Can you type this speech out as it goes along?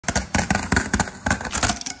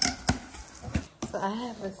I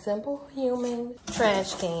have a Simple Human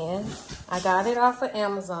trash can. I got it off of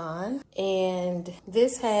Amazon, and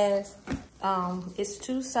this has, it's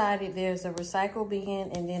two-sided. There's a recycle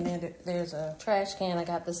bin, and then there's a trash can. I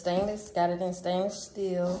got it in stainless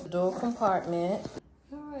steel, dual compartment.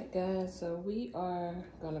 All right, guys, so we are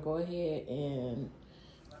gonna go ahead and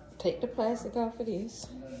take the plastic off of this,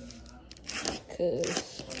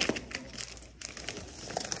 cause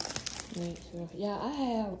yeah,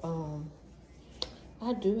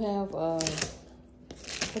 I do have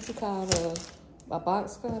what's it called, a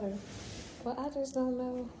box cutter, but I just don't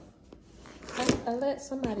know. I let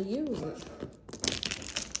somebody use it,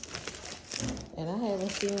 and I haven't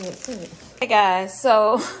seen it since. Hey guys,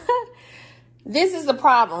 so this is the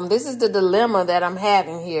problem. This is the dilemma that I'm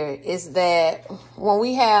having here, is that when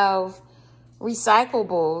we have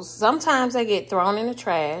recyclables, sometimes they get thrown in the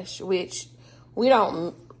trash, which we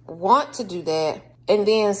don't want to do that. And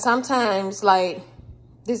then sometimes, like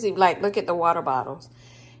this, like look at the water bottles,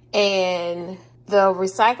 and the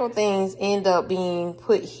recycled things end up being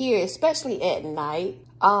put here, especially at night.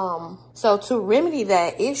 So to remedy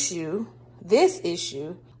that issue, this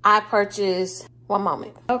issue, I purchased, one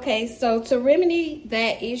moment. Okay, so to remedy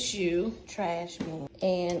that issue, trash bin,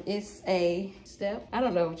 and it's a step, I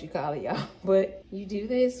don't know what you call it, y'all, but you do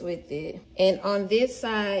this with it. And on this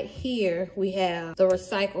side here, we have the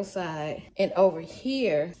recycle side, and over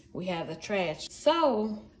here, we have the trash.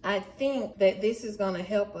 So I think that this is gonna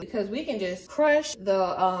help us, because we can just crush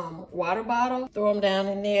the water bottle, throw them down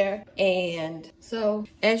in there. And so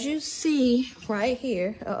as you see right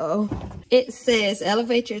here, it says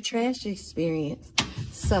elevate your trash experience.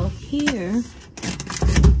 So here,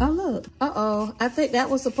 oh look, I think that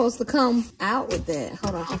was supposed to come out with that.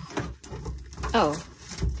 Hold on. Oh,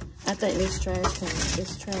 I think this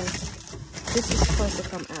is supposed to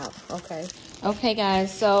come out. Okay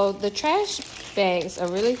guys, so the trash bags are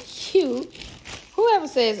really cute. Whoever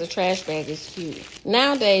says a trash bag is cute,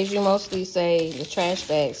 nowadays you mostly say the trash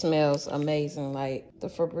bag smells amazing, like the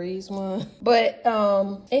Febreze one. But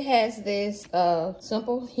it has this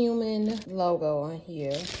Simple Human logo on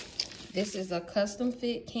here. This is a custom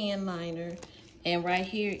fit can liner, and right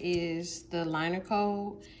here is the liner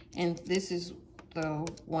code, and this is the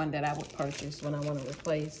one that I would purchase when I want to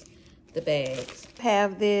replace the bags.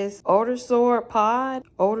 Have this odor sorb pod.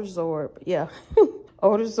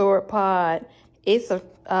 It's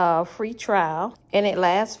a free trial, and it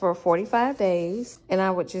lasts for 45 days. And I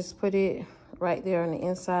would just put it right there on the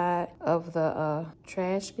inside of the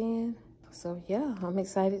trash bin. So yeah, I'm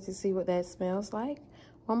excited to see what that smells like.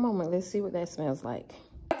 One moment, let's see what that smells like.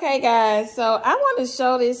 Okay guys, so I want to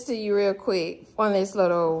show this to you real quick on this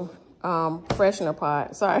little freshener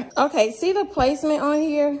pot. Sorry. Okay, see the placement on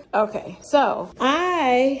here? Okay, so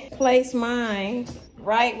I placed mine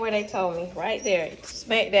right where they told me, right there,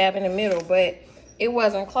 smack dab in the middle, but it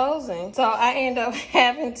wasn't closing. So I end up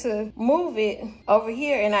having to move it over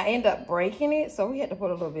here, and I end up breaking it. So we had to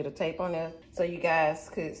put a little bit of tape on there so you guys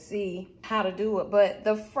could see how to do it. But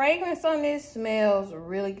the fragrance on this smells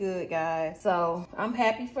really good, guys. So I'm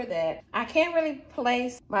happy for that. I can't really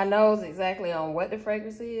place my nose exactly on what the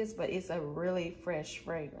fragrance is, but it's a really fresh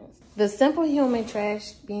fragrance. The Simple Human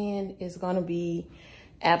trash bin is gonna be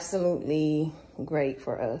absolutely great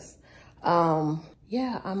for us.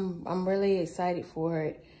 Yeah, I'm really excited for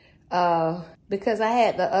it, because I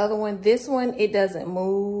had the other one. This one, it doesn't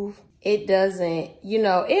move. It doesn't, you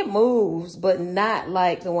know, it moves, but not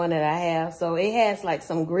like the one that I have. So it has like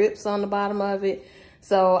some grips on the bottom of it.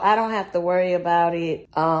 So I don't have to worry about it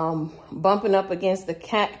bumping up against the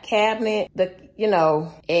cabinet, you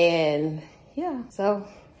know, and yeah. So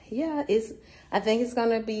yeah, I think it's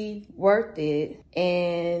gonna be worth it.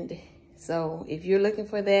 And so if you're looking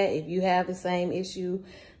for that, if you have the same issue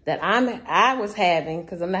that I was having,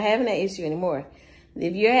 because I'm not having that issue anymore.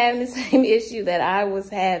 If you're having the same issue that I was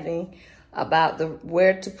having about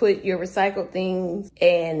where to put your recycled things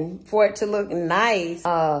and for it to look nice,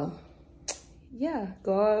 yeah,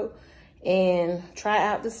 go and try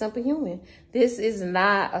out the Simple Human. This is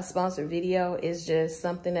not a sponsored video. It's just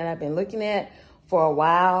something that I've been looking at for a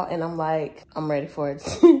while, and I'm like, I'm ready for it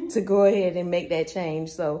to go ahead and make that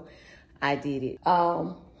change. So I did it.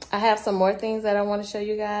 I have some more things that I want to show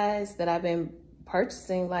you guys that I've been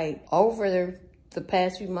purchasing like over the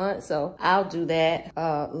past few months. So I'll do that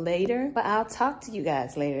later, but I'll talk to you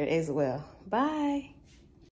guys later as well. Bye.